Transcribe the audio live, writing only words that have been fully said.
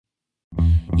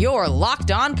Your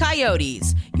Locked On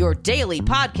Coyotes, your daily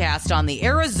podcast on the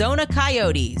Arizona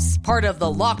Coyotes, part of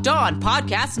the Locked On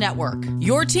Podcast Network,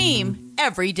 your team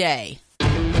every day.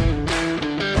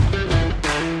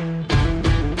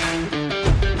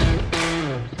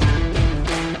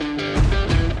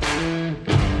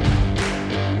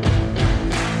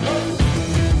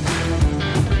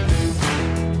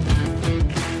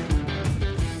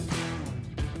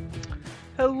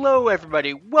 Hello,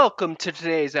 everybody. Welcome to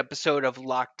today's episode of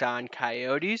Locked On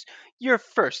Coyotes, your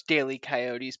first daily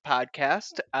Coyotes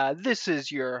podcast. This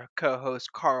is your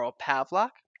co-host, Carl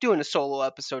Pavlock, doing a solo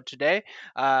episode today.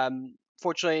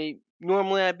 Fortunately,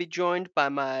 normally I'd be joined by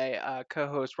my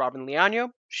co-host, Robin Leano.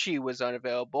 She was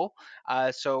unavailable,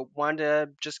 so wanted to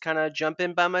just kind of jump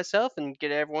in by myself and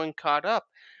get everyone caught up.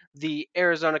 The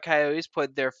Arizona Coyotes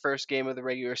played their first game of the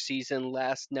regular season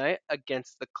last night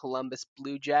against the Columbus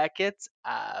Blue Jackets.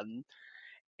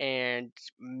 And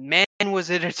man, was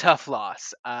it a tough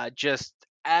loss. Just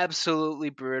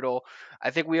absolutely brutal.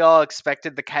 I think we all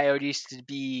expected the Coyotes to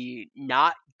be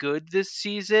not good this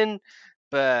season,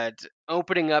 but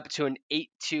opening up to an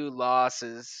 8-2 loss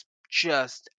is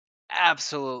just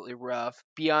absolutely rough,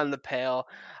 beyond the pale.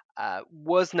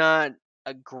 Was not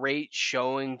a great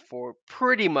showing for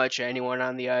pretty much anyone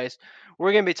on the ice.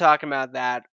 We're going to be talking about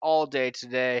that all day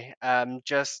today,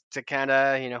 just to kind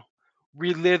of,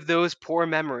 relive those poor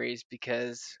memories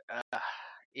because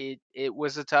it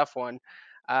was a tough one.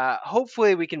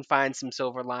 Hopefully, we can find some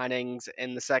silver linings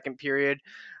in the second period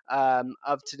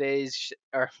of today's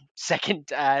or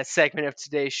second segment of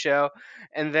today's show,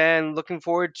 and then looking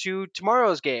forward to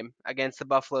tomorrow's game against the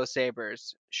Buffalo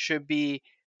Sabres. Should be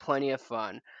plenty of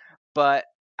fun. But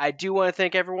I do want to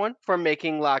thank everyone for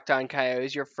making Locked On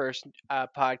Coyotes your first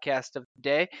podcast of the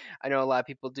day. I know a lot of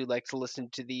people do like to listen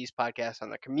to these podcasts on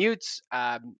their commutes.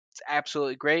 It's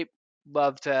absolutely great.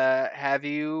 Love to have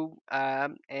you,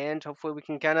 and hopefully we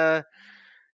can kind of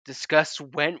discuss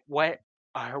what went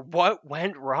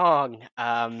wrong.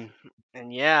 And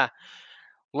yeah,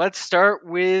 let's start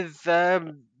with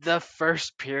the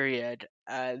first period.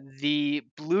 The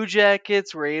Blue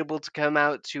Jackets were able to come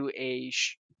out to a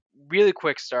really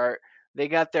quick start. They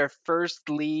got their first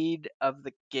lead of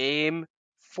the game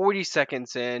 40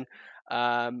 seconds in.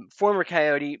 Former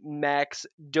Coyote Max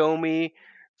Domi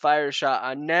fired a shot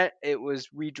on net. It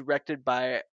was redirected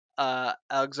by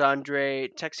Alexandre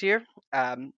Texier.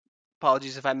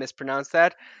 Apologies if I mispronounced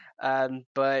that.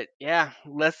 But yeah,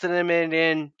 less than a minute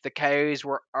in, the Coyotes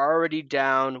were already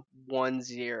down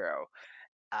 1-0.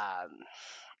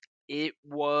 It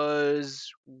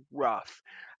was rough.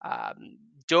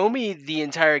 Domi, the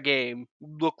entire game,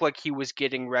 looked like he was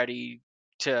getting ready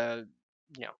to,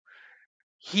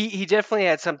 he definitely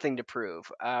had something to prove.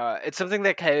 It's something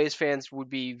that Coyotes fans would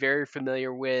be very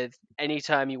familiar with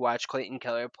anytime you watch Clayton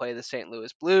Keller play the St.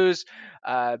 Louis Blues.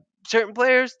 Certain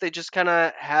players, they just kind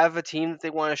of have a team that they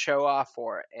want to show off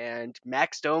for. And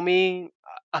Max Domi,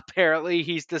 apparently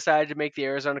he's decided to make the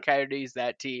Arizona Coyotes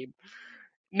that team.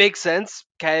 Makes sense.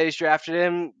 Coyotes drafted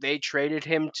him. They traded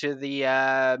him to the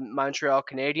Montreal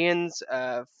Canadiens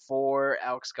for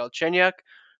Alex Galchenyuk,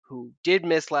 who did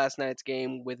miss last night's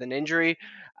game with an injury.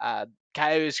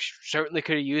 Coyotes certainly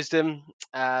could have used him,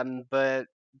 but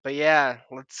yeah,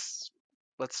 let's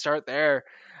start there.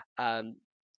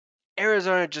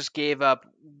 Arizona just gave up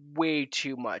way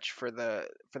too much for the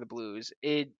Blues.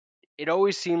 It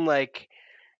always seemed like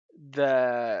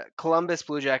the Columbus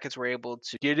Blue Jackets were able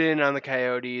to get in on the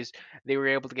Coyotes. They were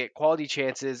able to get quality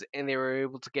chances, and they were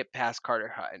able to get past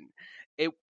Carter Hutton.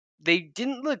 They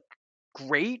didn't look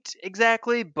great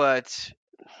exactly, but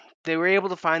they were able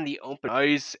to find the open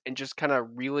ice and just kind of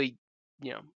really,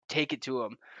 take it to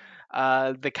them.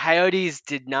 The Coyotes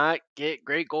did not get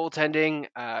great goaltending.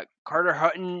 Carter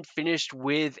Hutton finished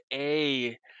with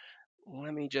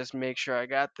let me just make sure I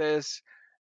got this,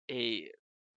 a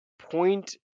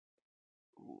point.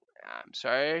 I'm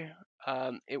sorry.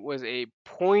 It was a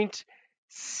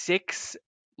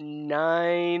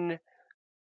 .69.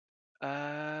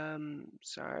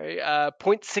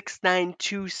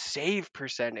 .692 save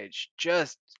percentage.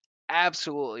 Just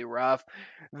absolutely rough.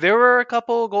 There were a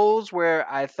couple of goals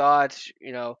where I thought,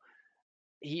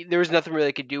 there was nothing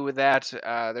really could do with that.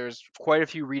 There's quite a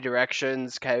few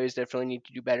redirections. Coyotes definitely need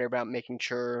to do better about making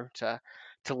sure to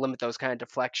limit those kind of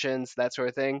deflections, that sort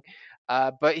of thing.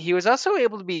 But he was also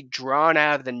able to be drawn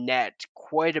out of the net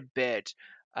quite a bit.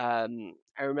 I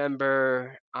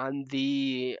remember on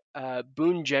the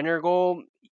Boone Jenner goal,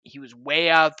 he was way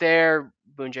out there.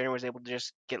 Boone Jenner was able to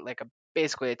just get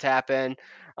basically a tap in.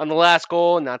 On the last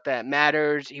goal, not that it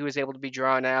matters, he was able to be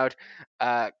drawn out.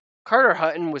 Carter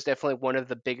Hutton was definitely one of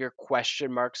the bigger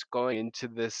question marks going into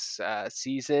this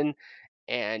season,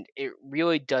 and it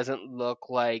really doesn't look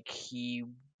like he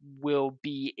will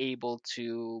be able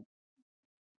to,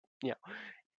 you know,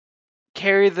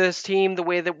 carry this team the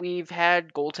way that we've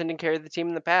had goaltending carry the team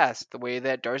in the past, the way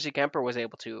that Darcy Kemper was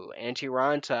able to, Antti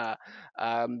Ranta,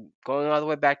 going all the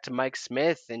way back to Mike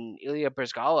Smith and Ilya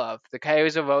Brizgalov. The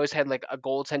Coyotes have always had like a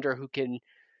goaltender who can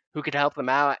help them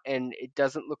out, and it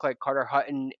doesn't look like Carter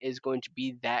Hutton is going to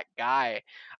be that guy.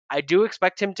 I do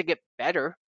expect him to get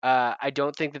better. I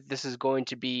don't think that this is going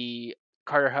to be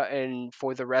Carter Hutton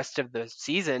for the rest of the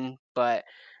season, but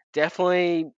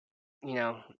definitely,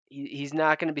 he's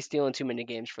not going to be stealing too many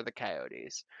games for the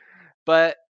Coyotes.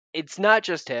 But it's not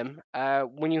just him.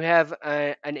 When you have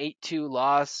an 8-2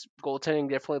 loss, goaltending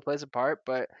definitely plays a part,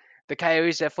 but the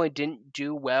Coyotes definitely didn't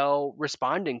do well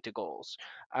responding to goals.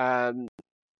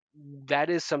 That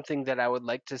is something that I would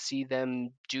like to see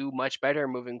them do much better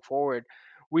moving forward.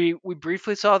 We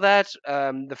briefly saw that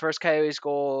the first Coyotes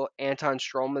goal, Anton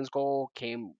Stroman's goal,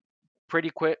 came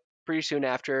pretty soon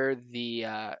after the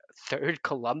third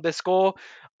Columbus goal.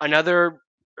 Another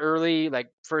early, like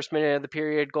first minute of the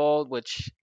period goal, which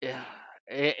yeah,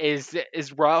 is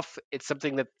rough. It's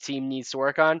something that the team needs to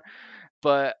work on,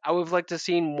 but I would have liked to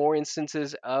see more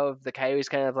instances of the Coyotes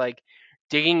kind of like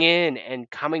digging in and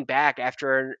coming back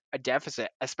after a deficit,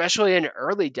 especially an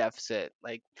early deficit.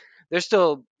 Like there's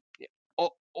still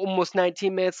almost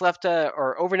 19 minutes left,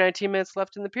 or over 19 minutes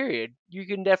left in the period. You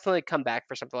can definitely come back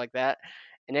for something like that.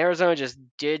 And Arizona just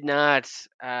did not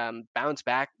bounce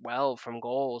back well from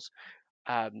goals.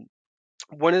 Um,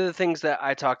 One of the things that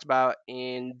I talked about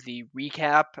in the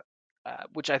recap,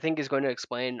 which I think is going to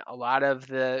explain a lot of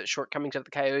the shortcomings of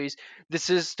the Coyotes, this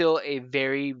is still a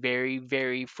very, very,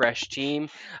 very fresh team.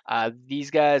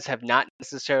 These guys have not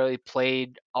necessarily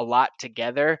played a lot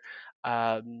together.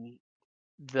 Um,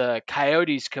 the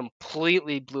Coyotes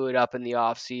completely blew it up in the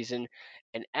offseason,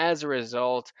 and as a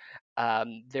result,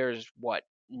 there's what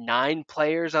 9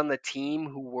 players on the team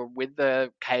who were with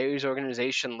the Coyotes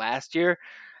organization last year.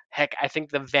 Heck, I think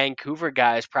the Vancouver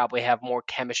guys probably have more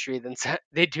chemistry than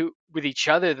they do with each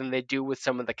other than they do with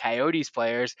some of the Coyotes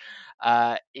players.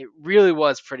 It really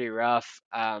was pretty rough.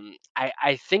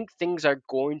 I think things are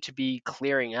going to be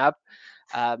clearing up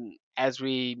as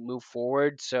we move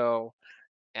forward. So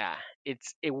yeah,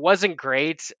 it wasn't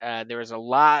great. There was a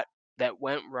lot that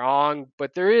went wrong,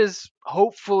 but there is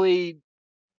hopefully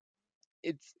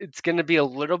it's going to be a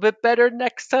little bit better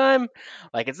next time.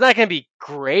 Like it's not going to be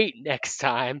great next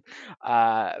time.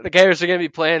 The Gators are going to be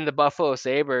playing the Buffalo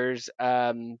Sabres,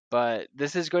 but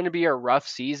this is going to be a rough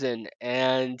season,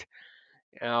 and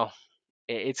you know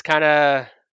it's kind of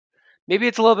maybe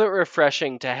it's a little bit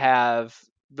refreshing to have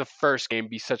the first game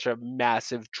be such a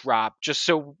massive drop, just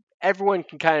so everyone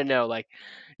can kind of know, like,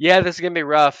 yeah, this is gonna be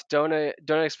rough. Don't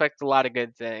expect a lot of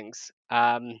good things.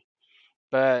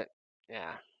 But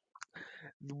yeah,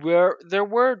 there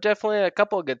were definitely a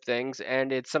couple of good things,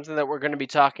 and it's something that we're going to be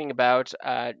talking about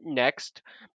next.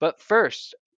 But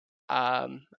first,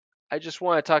 um, I just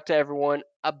want to talk to everyone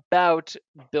about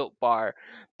Built Bar.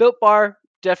 Built Bar,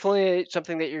 definitely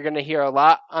something that you're going to hear a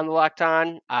lot on the Locked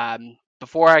On.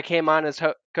 Before I came on as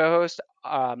co-host,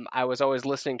 I was always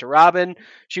listening to Robin.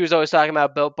 She was always talking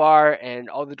about Built Bar and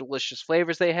all the delicious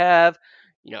flavors they have.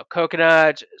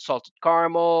 Coconut, salted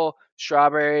caramel,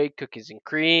 strawberry, cookies and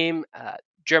cream,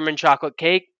 German chocolate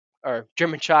cake or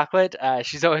German chocolate.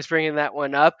 She's always bringing that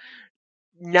one up.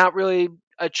 Not really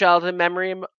a childhood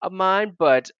memory of mine,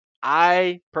 but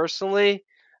I personally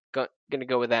gonna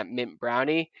go with that mint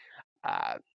brownie.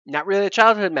 Uh, Not really a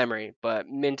childhood memory, but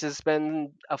mint has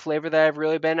been a flavor that I've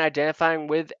really been identifying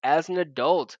with as an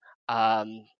adult.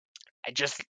 I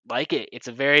just like it. It's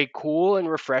a very cool and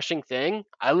refreshing thing.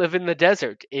 I live in the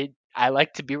desert. I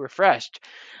like to be refreshed.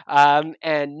 And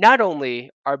not only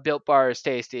are Built Bars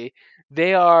tasty,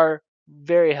 they are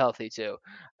very healthy too.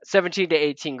 17 to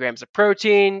 18 grams of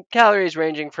protein, calories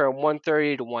ranging from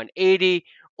 130 to 180,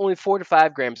 only 4 to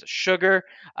 5 grams of sugar.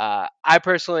 I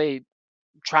personally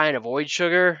try and avoid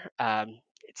sugar.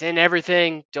 It's in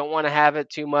everything. Don't want to have it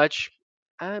too much.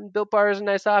 Built Bar is a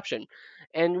nice option.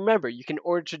 And remember, you can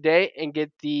order today and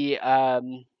get the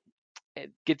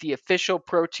official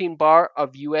protein bar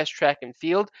of U.S. Track and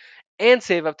Field, and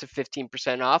save up to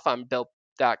 15% off on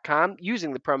Built.com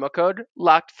using the promo code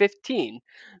LOCKED15.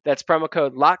 That's promo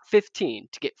code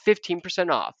LOCKED15 to get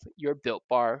 15% off your Built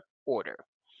Bar order.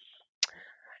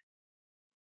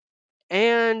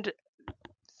 And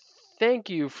thank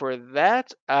you for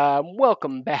that.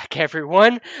 Welcome back,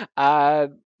 everyone.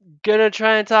 Gonna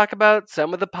try and talk about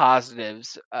some of the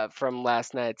positives from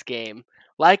last night's game.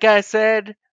 Like I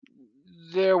said,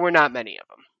 there were not many of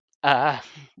them.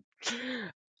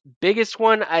 Biggest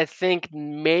one I think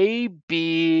may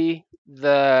be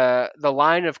the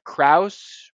line of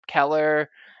Kraus, Keller,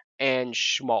 and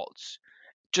Schmaltz.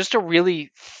 Just a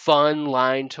really fun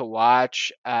line to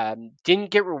watch.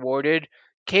 Didn't get rewarded.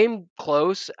 Came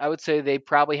close. I would say they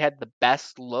probably had the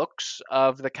best looks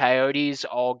of the Coyotes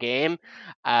all game.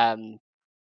 Um,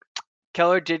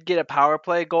 Keller did get a power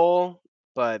play goal,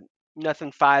 but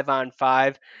nothing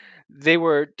 5-on-5. They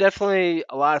were definitely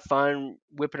a lot of fun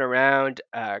whipping around.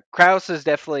 Kraus has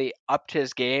definitely upped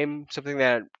his game, something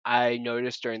that I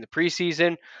noticed during the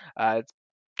preseason. It's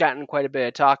gotten quite a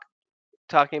bit of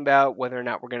talking about whether or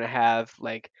not we're going to have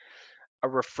like a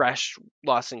refreshed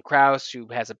Lawson Krause who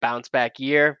has a bounce back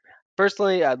year.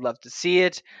 Personally, I'd love to see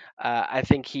it. I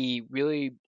think he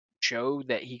really showed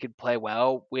that he could play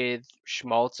well with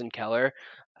Schmaltz and Keller.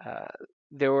 Uh,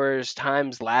 there was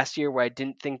times last year where I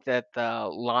didn't think that the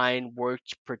line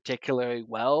worked particularly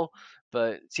well,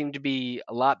 but it seemed to be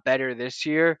a lot better this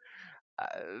year.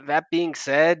 That being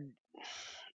said,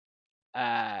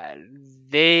 uh,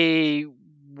 they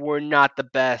were not the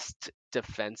best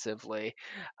defensively.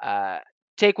 Uh,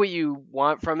 Take what you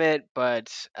want from it,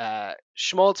 but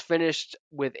Schmaltz finished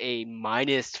with a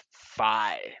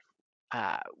 -5,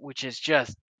 which is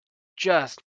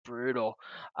just brutal.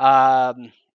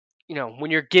 Um,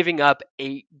 when you're giving up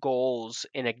 8 goals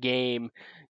in a game,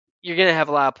 you're gonna have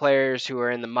a lot of players who are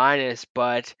in the minus,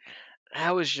 but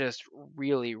that was just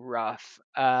really rough.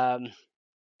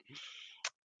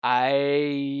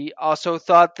 I also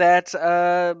thought that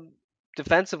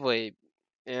defensively,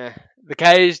 yeah, the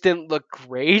Coyotes didn't look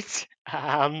great,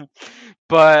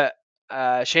 but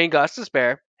Shane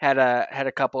Gostisbehere had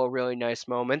a couple of really nice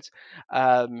moments.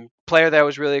 Player that I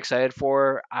was really excited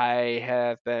for. I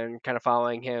have been kind of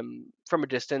following him from a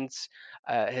distance.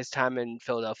 His time in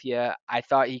Philadelphia, I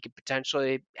thought he could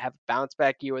potentially have a bounce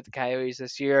back year with the Coyotes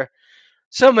this year.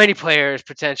 So many players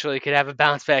potentially could have a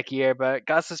bounce back year, but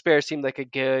Gostisbehere seemed like a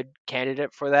good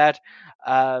candidate for that,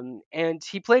 and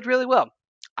he played really well.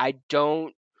 I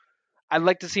don't. I'd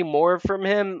like to see more from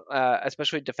him,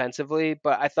 especially defensively,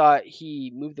 but I thought he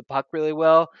moved the puck really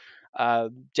well.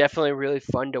 Definitely really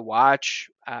fun to watch.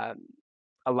 A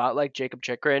lot like Jacob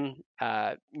Chikrin.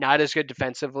 Not as good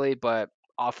defensively, but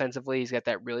offensively, he's got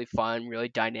that really fun, really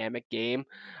dynamic game.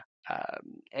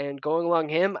 And going along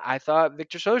him, I thought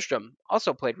Victor Sjöström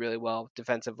also played really well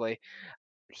defensively.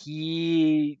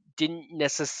 He didn't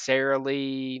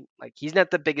necessarily like he's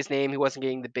not the biggest name. He wasn't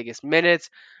getting the biggest minutes,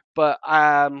 but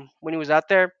when he was out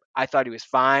there, I thought he was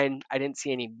fine. I didn't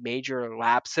see any major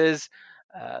lapses.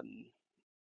 Um,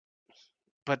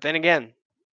 but then again,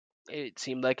 it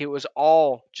seemed like it was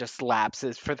all just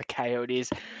lapses for the Coyotes.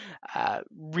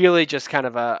 Really, just kind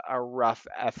of a rough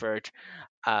effort.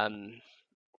 Um,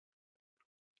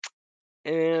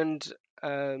 and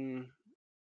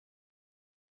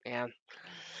yeah,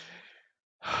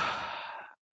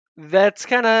 that's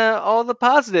kind of all the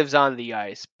positives on the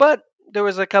ice. But there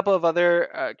was a couple of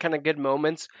other kind of good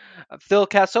moments. Phil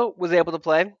Kessel was able to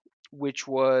play, which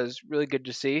was really good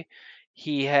to see.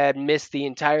 He had missed the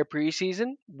entire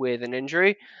preseason with an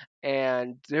injury,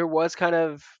 and there was kind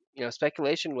of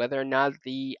speculation whether or not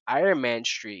the Iron Man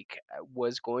streak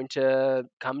was going to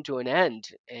come to an end,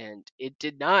 and it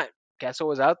did not. Kessel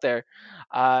was out there.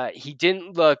 He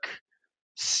didn't look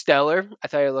stellar. I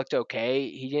thought he looked okay.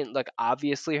 He didn't look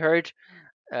obviously hurt.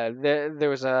 There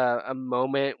was a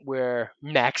moment where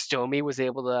Max Domi was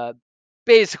able to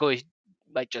basically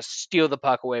like just steal the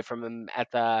puck away from him at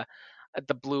the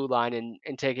blue line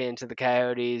and take it into the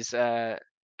Coyotes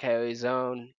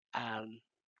zone.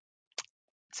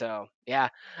 So yeah,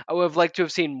 I would have liked to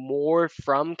have seen more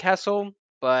from Kessel,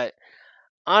 but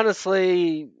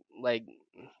honestly, like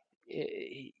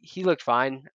he looked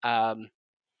fine.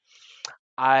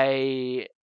 I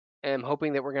am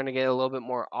hoping that we're going to get a little bit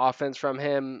more offense from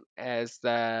him as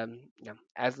the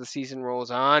season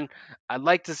rolls on. I'd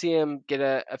like to see him get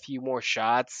a few more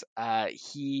shots.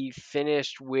 He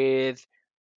finished with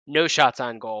no shots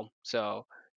on goal, so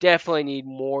definitely need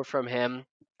more from him.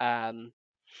 Um,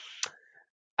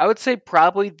 I would say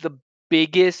probably the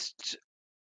biggest,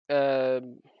 the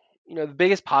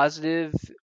biggest positive,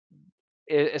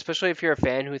 especially if you're a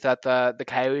fan who thought the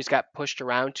Coyotes got pushed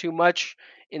around too much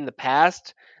in the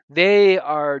past, they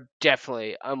are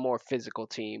definitely a more physical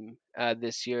team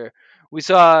this year. We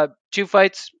saw 2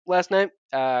 fights last night.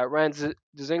 Ryan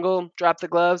Dzingel dropped the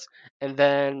gloves, and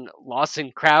then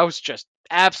Lawson Krause just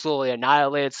absolutely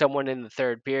annihilated someone in the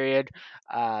third period.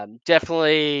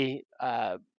 Definitely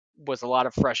was a lot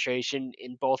of frustration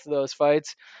in both of those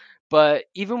fights. But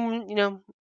even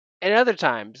and other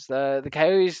times the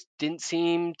Coyotes didn't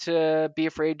seem to be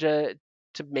afraid to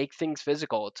make things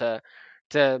physical, to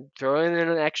throw in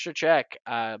an extra check,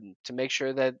 to make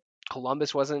sure that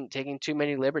Columbus wasn't taking too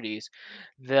many liberties.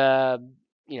 The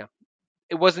you know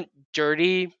it wasn't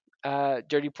dirty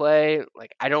play.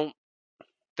 Like I don't.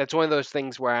 That's one of those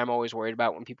things where I'm always worried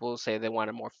about when people say they want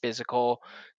a more physical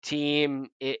team.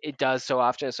 It does so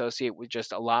often associate with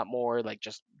just a lot more like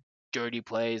just dirty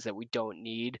plays that we don't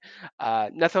need.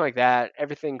 Nothing like that.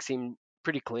 Everything seemed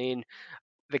pretty clean.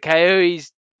 The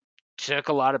Coyotes took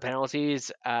a lot of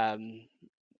penalties.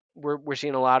 We're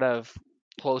seeing a lot of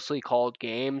closely called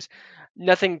games.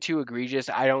 Nothing too egregious.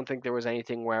 I don't think there was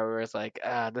anything where it was like,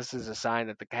 this is a sign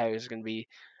that the Coyotes are going to be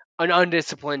an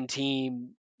undisciplined team,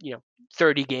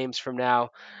 30 games from now.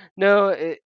 No,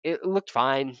 it looked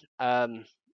fine.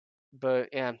 But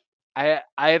yeah, I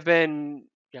have been,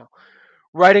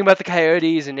 writing about the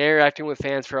Coyotes and interacting with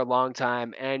fans for a long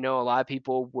time, and I know a lot of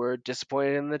people were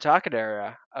disappointed in the Tocchet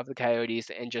era of the Coyotes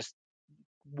and just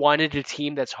wanted a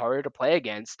team that's harder to play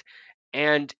against.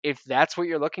 And if that's what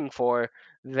you're looking for,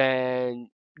 then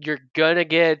you're gonna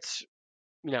get,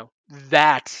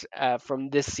 that from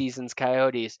this season's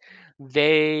Coyotes.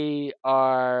 They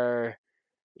are,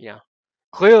 you know,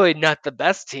 clearly not the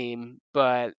best team,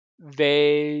 but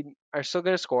they are still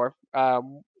going to score.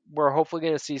 We're hopefully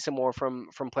going to see some more from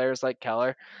players like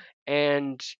Keller,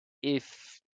 and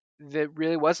if there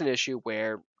really was an issue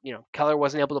where Keller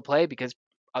wasn't able to play because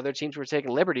other teams were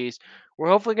taking liberties, we're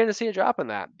hopefully going to see a drop in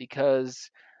that because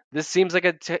this seems like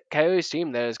a Coyotes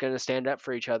team that is going to stand up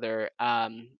for each other,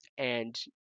 and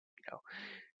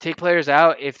take players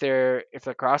out if they're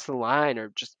crossing the line,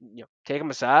 or just take them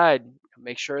aside,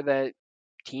 make sure that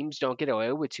teams don't get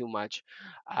away with too much.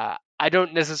 I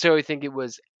don't necessarily think it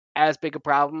was as big a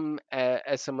problem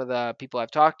as some of the people I've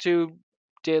talked to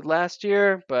did last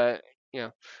year, but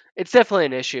it's definitely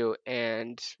an issue,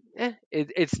 and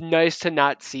it's nice to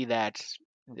not see that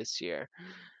this year.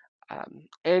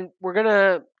 And we're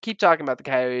gonna keep talking about the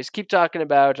Coyotes, keep talking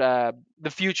about the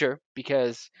future,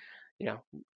 because you know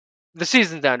the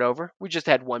season's not over. We just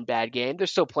had one bad game.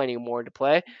 There's still plenty more to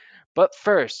play. But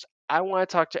first, I want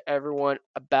to talk to everyone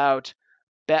about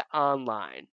Bet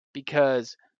Online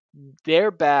because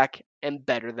they're back and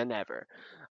better than ever.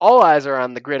 All eyes are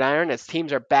on the gridiron as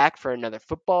teams are back for another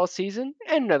football season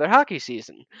and another hockey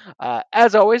season.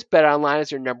 As always, BetOnline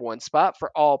is your number one spot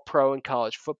for all pro and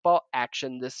college football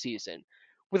action this season.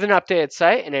 With an updated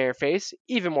site and interface,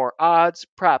 even more odds,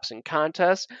 props, and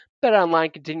contests,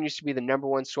 BetOnline continues to be the number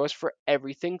one source for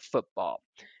everything football.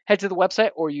 Head to the website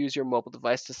or use your mobile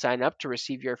device to sign up to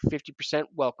receive your 50%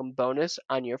 welcome bonus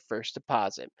on your first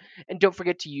deposit. And don't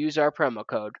forget to use our promo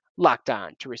code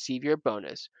LOCKEDON to receive your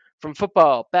bonus. From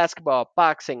football, basketball,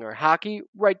 boxing, or hockey,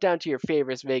 right down to your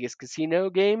favorite Vegas casino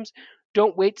games,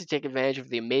 don't wait to take advantage of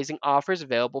the amazing offers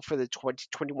available for the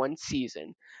 2021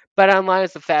 season. BetOnline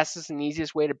is the fastest and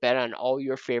easiest way to bet on all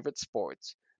your favorite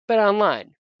sports.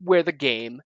 BetOnline, where the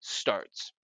game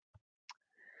starts.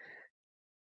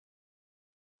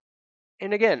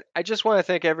 And again, I just want to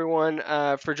thank everyone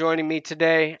for joining me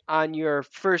today on your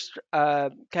first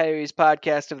Coyotes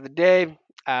podcast of the day.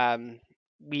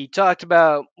 We talked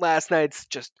about last night's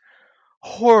just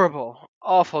horrible,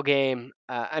 awful game,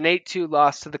 an 8-2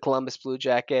 loss to the Columbus Blue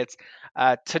Jackets.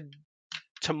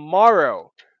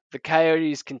 Tomorrow, the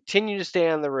Coyotes continue to stay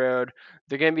on the road.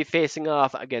 They're going to be facing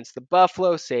off against the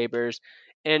Buffalo Sabres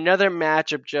in another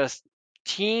match of just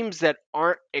teams that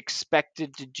aren't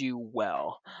expected to do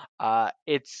well.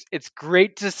 It's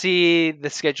great to see the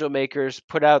schedule makers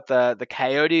put out the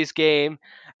Coyotes game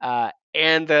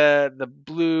and the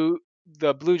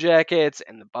Blue Jackets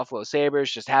and the Buffalo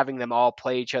Sabres, just having them all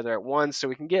play each other at once, so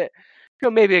we can get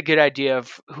maybe a good idea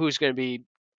of who's going to be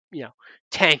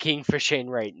tanking for Shane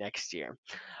Wright next year.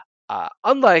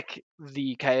 Unlike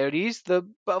the Coyotes, the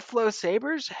Buffalo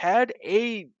Sabres had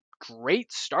a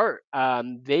great start.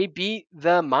 They beat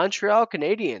the Montreal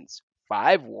Canadiens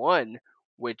 5-1,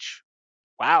 which,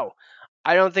 wow,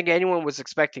 I don't think anyone was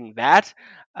expecting that.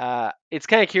 It's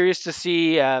kind of curious to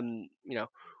see,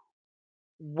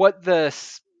 what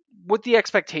the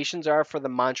expectations are for the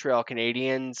Montreal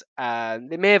Canadiens.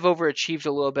 They may have overachieved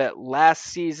a little bit last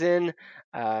season,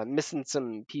 missing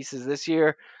some pieces this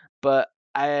year, but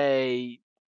I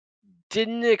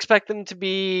didn't expect them to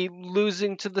be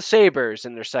losing to the Sabres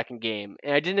in their second game,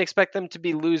 and I didn't expect them to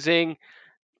be losing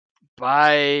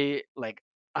by like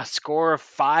a score of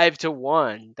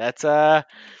 5-1. That's why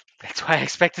I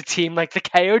expect a team like the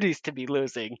Coyotes to be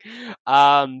losing.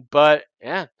 But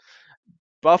yeah,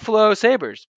 Buffalo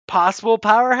Sabres, possible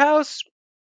powerhouse?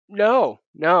 No,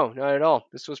 not at all.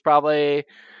 This was probably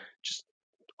just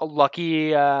a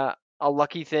lucky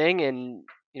thing, and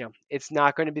it's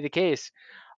not going to be the case.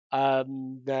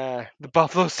 The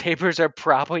Buffalo Sabres are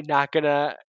probably not going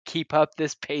to keep up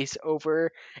this pace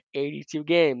over 82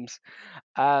 games.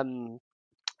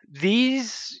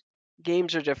 These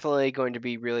games are definitely going to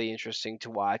be really interesting to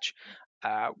watch.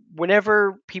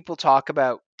 Whenever people talk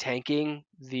about tanking,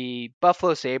 the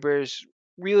Buffalo Sabres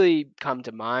really come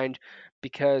to mind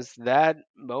because that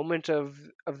moment of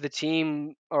the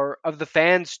team or of the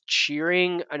fans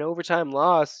cheering an overtime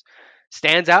loss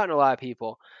stands out in a lot of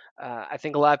people. I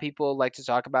think a lot of people like to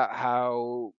talk about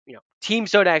how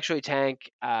teams don't actually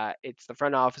tank. It's the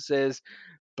front offices,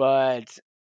 but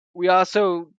we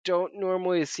also don't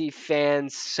normally see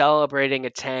fans celebrating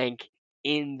a tank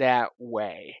in that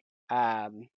way.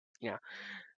 Um, you know,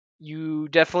 you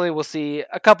definitely will see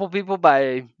a couple people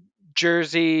buy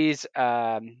jerseys.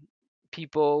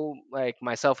 People like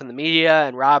myself in the media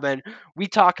and Robin, we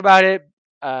talk about it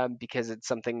because it's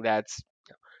something that's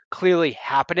clearly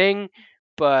happening,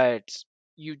 but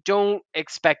you don't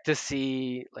expect to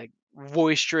see like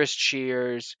boisterous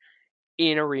cheers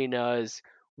in arenas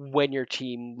when your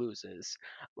team loses.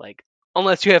 Like,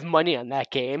 unless you have money on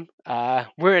that game.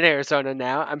 We're in Arizona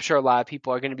now. I'm sure a lot of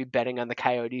people are going to be betting on the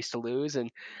Coyotes to lose, and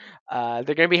they're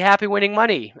going to be happy winning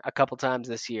money a couple times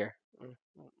this year.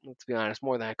 Let's be honest,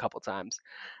 more than a couple times.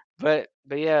 But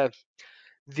yeah,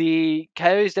 the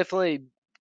Coyotes definitely,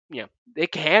 they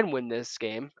can win this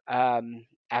game.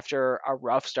 After a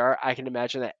rough start, I can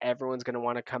imagine that everyone's going to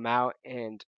want to come out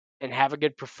and have a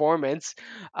good performance.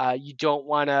 You don't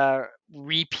want a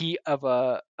repeat of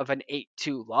an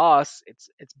 8-2 loss.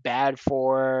 It's bad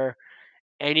for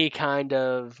any kind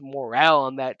of morale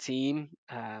on that team.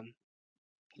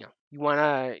 You want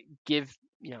to give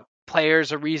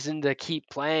players a reason to keep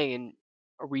playing and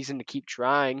a reason to keep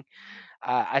trying.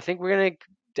 I think we're gonna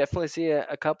definitely see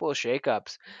a couple of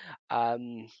shakeups.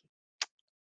 Um,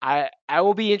 I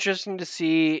will be interesting to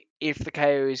see if the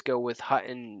Coyotes go with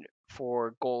Hutton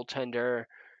for goaltender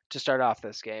to start off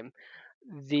this game.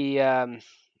 The I'm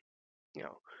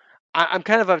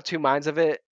kind of of two minds of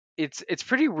it. It's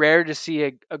pretty rare to see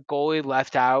a goalie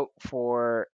left out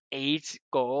for 8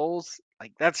 goals.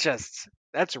 Like that's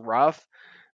rough.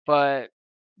 But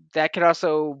that could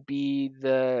also be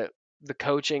the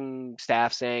coaching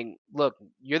staff saying, "Look,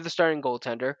 you're the starting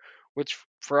goaltender," which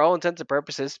for all intents and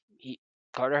purposes,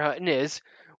 Carter Hutton is.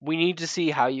 We need to see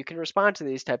how you can respond to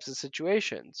these types of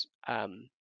situations.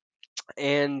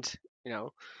 And you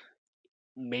know,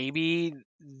 maybe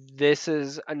this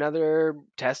is another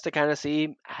test to kind of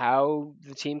see how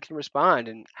the team can respond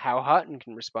and how Hutton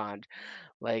can respond.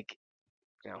 Like,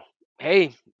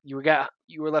 hey, you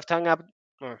were left hung up.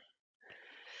 Or,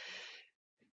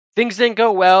 things didn't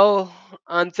go well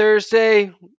on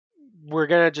Thursday. We're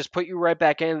gonna just put you right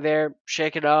back in there,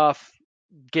 shake it off,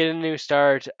 get a new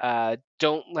start.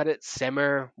 Don't let it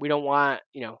simmer. We don't want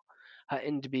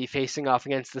Hutton to be facing off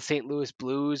against the St. Louis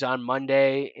Blues on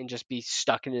Monday and just be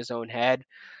stuck in his own head.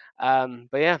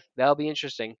 But yeah, that'll be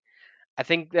interesting. I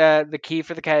think the key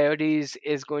for the Coyotes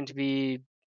is going to be,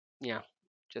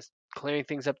 just clearing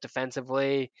things up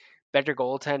defensively, better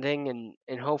goaltending,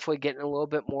 and hopefully getting a little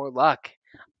bit more luck.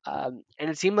 And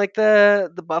it seemed like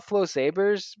the Buffalo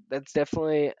Sabres, that's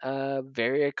definitely a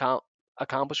very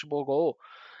accomplishable goal.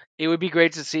 It would be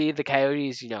great to see the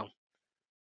Coyotes,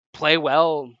 play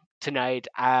well tonight.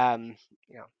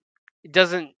 It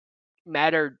doesn't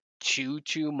matter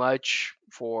too much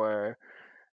for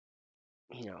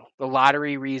the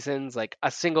lottery reasons. Like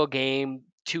a single game,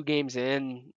 2 games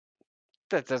in,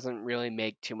 that doesn't really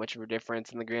make too much of a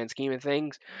difference in the grand scheme of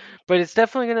things. But it's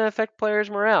definitely going to affect players'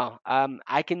 morale.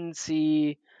 I can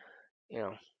see,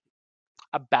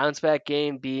 a bounce back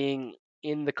game being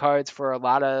in the cards for a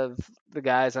lot of the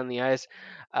guys on the ice.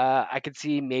 I could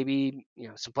see maybe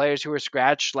some players who were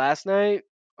scratched last night.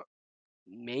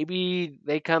 Maybe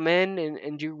they come in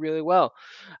and do really well.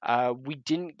 We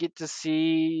didn't get to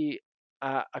see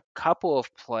a couple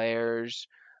of players.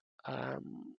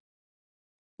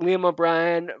 Liam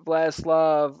O'Brien,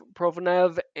 Vladislav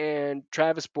Provonev, and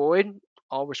Travis Boyd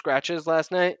all were scratches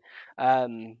last night.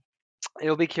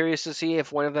 It'll be curious to see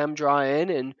if one of them draw in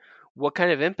and what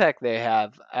kind of impact they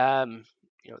have.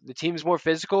 The team's more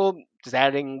physical. Does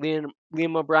adding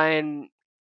Liam O'Brien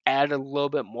add a little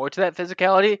bit more to that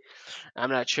physicality? I'm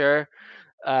not sure.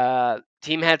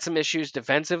 Team had some issues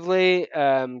defensively.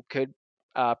 Could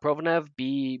Provonev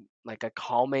be like a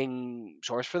calming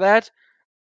source for that?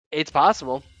 It's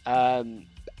possible.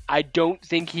 I don't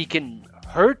think he can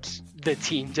hurt the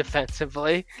team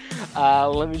defensively.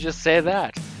 Let me just say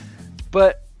that.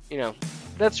 But,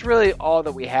 that's really all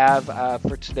that we have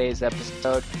for today's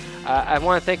episode. I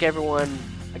want to thank everyone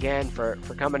again for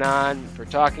coming on, for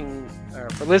talking, or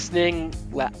for listening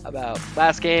about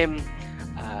last game,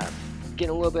 getting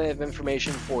a little bit of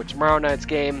information for tomorrow night's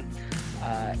game.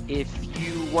 If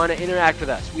you want to interact with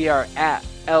us, we are at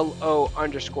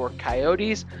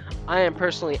LO_Coyotes. I am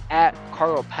personally at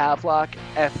Carl Pavlock,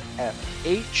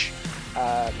 FFH.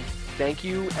 Thank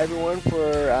you, everyone,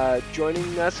 for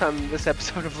joining us on this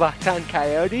episode of Locked On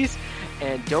Coyotes.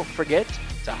 And don't forget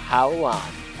to howl on.